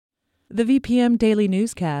The VPM Daily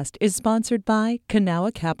Newscast is sponsored by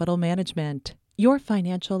Kanawha Capital Management. Your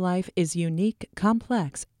financial life is unique,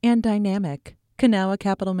 complex, and dynamic. Kanawha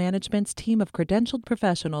Capital Management's team of credentialed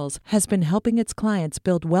professionals has been helping its clients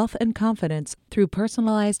build wealth and confidence through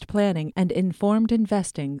personalized planning and informed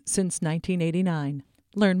investing since 1989.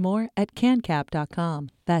 Learn more at cancap.com.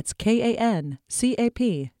 That's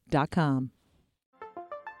KANCAP.com.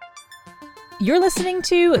 You're listening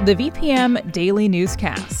to the VPM Daily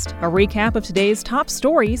Newscast, a recap of today's top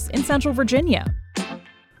stories in Central Virginia.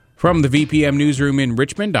 From the VPM Newsroom in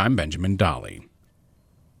Richmond, I'm Benjamin Dolly.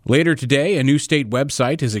 Later today, a new state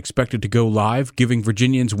website is expected to go live, giving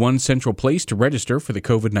Virginians one central place to register for the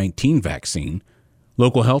COVID-19 vaccine.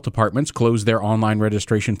 Local health departments closed their online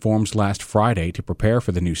registration forms last Friday to prepare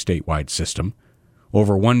for the new statewide system.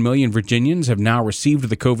 Over 1 million Virginians have now received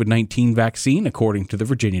the COVID-19 vaccine, according to the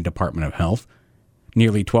Virginia Department of Health.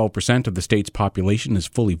 Nearly 12% of the state's population is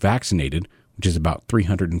fully vaccinated, which is about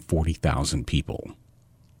 340,000 people.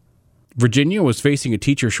 Virginia was facing a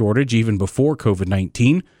teacher shortage even before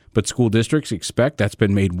COVID-19, but school districts expect that's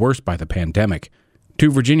been made worse by the pandemic. 2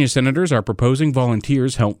 Virginia senators are proposing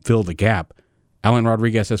volunteers help fill the gap. Alan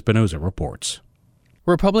Rodriguez-Espinoza reports.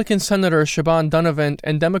 Republican Senator Siobhan Dunavant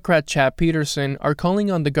and Democrat Chap Peterson are calling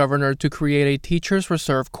on the governor to create a Teachers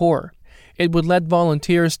Reserve Corps. It would let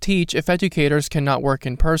volunteers teach if educators cannot work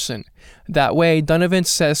in person. That way, Dunavant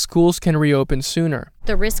says schools can reopen sooner.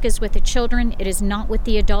 The risk is with the children. It is not with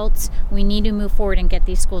the adults. We need to move forward and get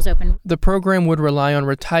these schools open. The program would rely on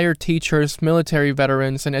retired teachers, military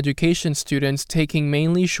veterans, and education students taking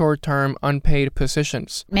mainly short-term, unpaid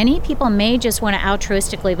positions. Many people may just want to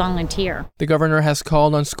altruistically volunteer. The governor has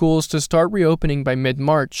called on schools to start reopening by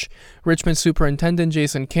mid-March. Richmond Superintendent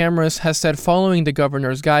Jason Camrus has said following the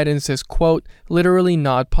governor's guidance is, quote, literally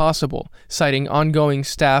not possible, citing ongoing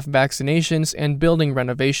staff vaccinations and building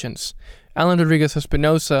renovations. Alan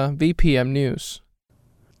Rodriguez-Espinoza, VPM News.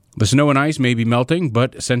 The snow and ice may be melting,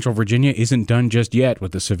 but Central Virginia isn't done just yet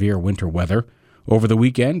with the severe winter weather. Over the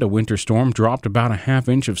weekend, a winter storm dropped about a half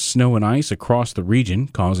inch of snow and ice across the region,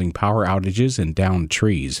 causing power outages and downed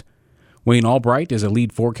trees. Wayne Albright is a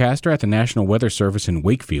lead forecaster at the National Weather Service in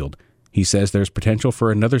Wakefield. He says there's potential for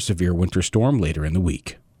another severe winter storm later in the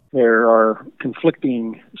week. There are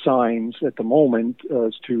conflicting signs at the moment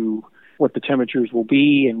as to what the temperatures will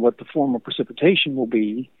be and what the form of precipitation will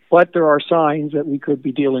be. But there are signs that we could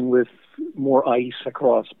be dealing with more ice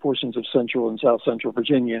across portions of central and south central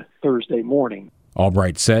Virginia Thursday morning.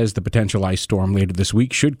 Albright says the potential ice storm later this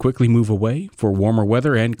week should quickly move away for warmer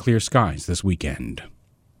weather and clear skies this weekend.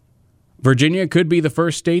 Virginia could be the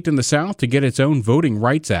first state in the South to get its own Voting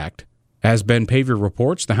Rights Act. As Ben Paviour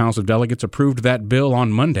reports, the House of Delegates approved that bill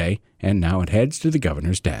on Monday, and now it heads to the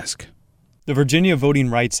governor's desk. The Virginia Voting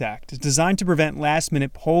Rights Act is designed to prevent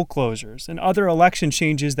last-minute poll closures and other election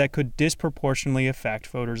changes that could disproportionately affect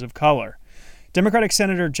voters of color. Democratic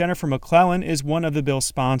Senator Jennifer McClellan is one of the bill's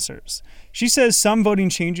sponsors. She says some voting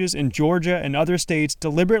changes in Georgia and other states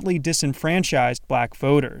deliberately disenfranchised black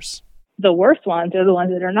voters. The worst ones are the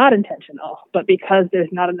ones that are not intentional, but because there's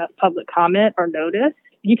not enough public comment or notice,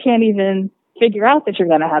 you can't even figure out that you're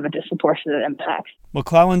going to have a disproportionate impact.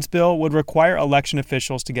 McClellan's bill would require election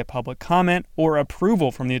officials to get public comment or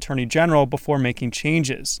approval from the Attorney General before making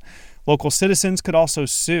changes. Local citizens could also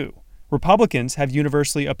sue. Republicans have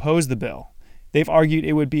universally opposed the bill. They've argued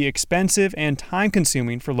it would be expensive and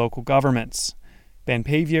time-consuming for local governments. Ben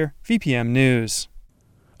Paviour, VPM News.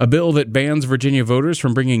 A bill that bans Virginia voters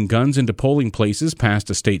from bringing guns into polling places passed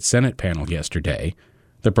a state Senate panel yesterday.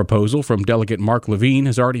 The proposal from Delegate Mark Levine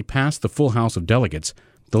has already passed the full House of Delegates.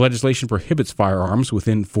 The legislation prohibits firearms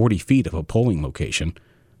within 40 feet of a polling location.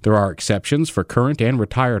 There are exceptions for current and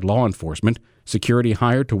retired law enforcement, security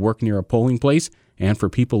hired to work near a polling place, and for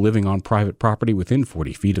people living on private property within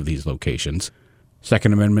 40 feet of these locations.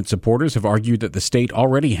 Second Amendment supporters have argued that the state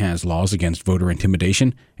already has laws against voter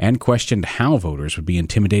intimidation and questioned how voters would be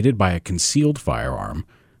intimidated by a concealed firearm.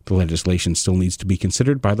 The legislation still needs to be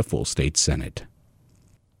considered by the full state Senate.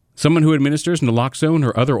 Someone who administers naloxone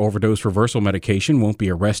or other overdose reversal medication won't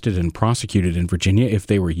be arrested and prosecuted in Virginia if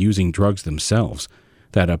they were using drugs themselves.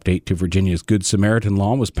 That update to Virginia's Good Samaritan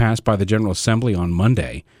law was passed by the General Assembly on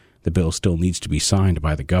Monday. The bill still needs to be signed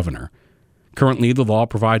by the governor. Currently, the law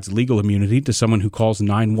provides legal immunity to someone who calls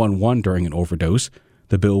 911 during an overdose.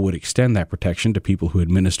 The bill would extend that protection to people who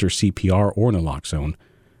administer CPR or naloxone.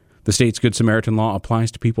 The state's Good Samaritan law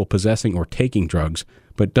applies to people possessing or taking drugs,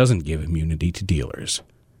 but doesn't give immunity to dealers.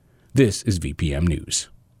 This is VPM News.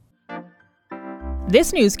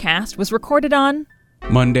 This newscast was recorded on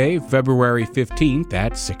Monday, February 15th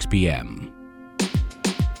at 6 p.m.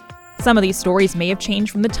 Some of these stories may have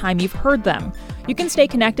changed from the time you've heard them. You can stay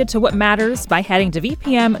connected to what matters by heading to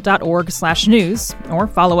vpm.org/news or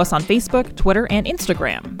follow us on Facebook, Twitter, and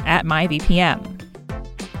Instagram at MyVPM.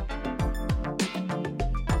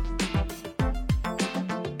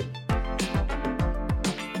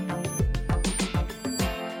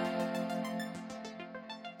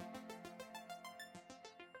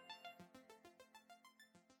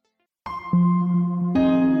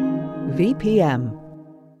 VPM.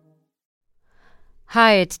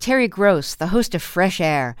 Hi, it's Terry Gross, the host of Fresh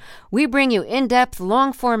Air. We bring you in-depth,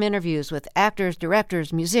 long-form interviews with actors,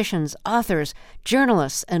 directors, musicians, authors,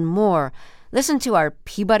 journalists, and more. Listen to our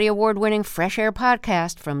Peabody Award-winning Fresh Air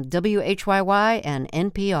podcast from WHYY and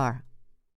NPR.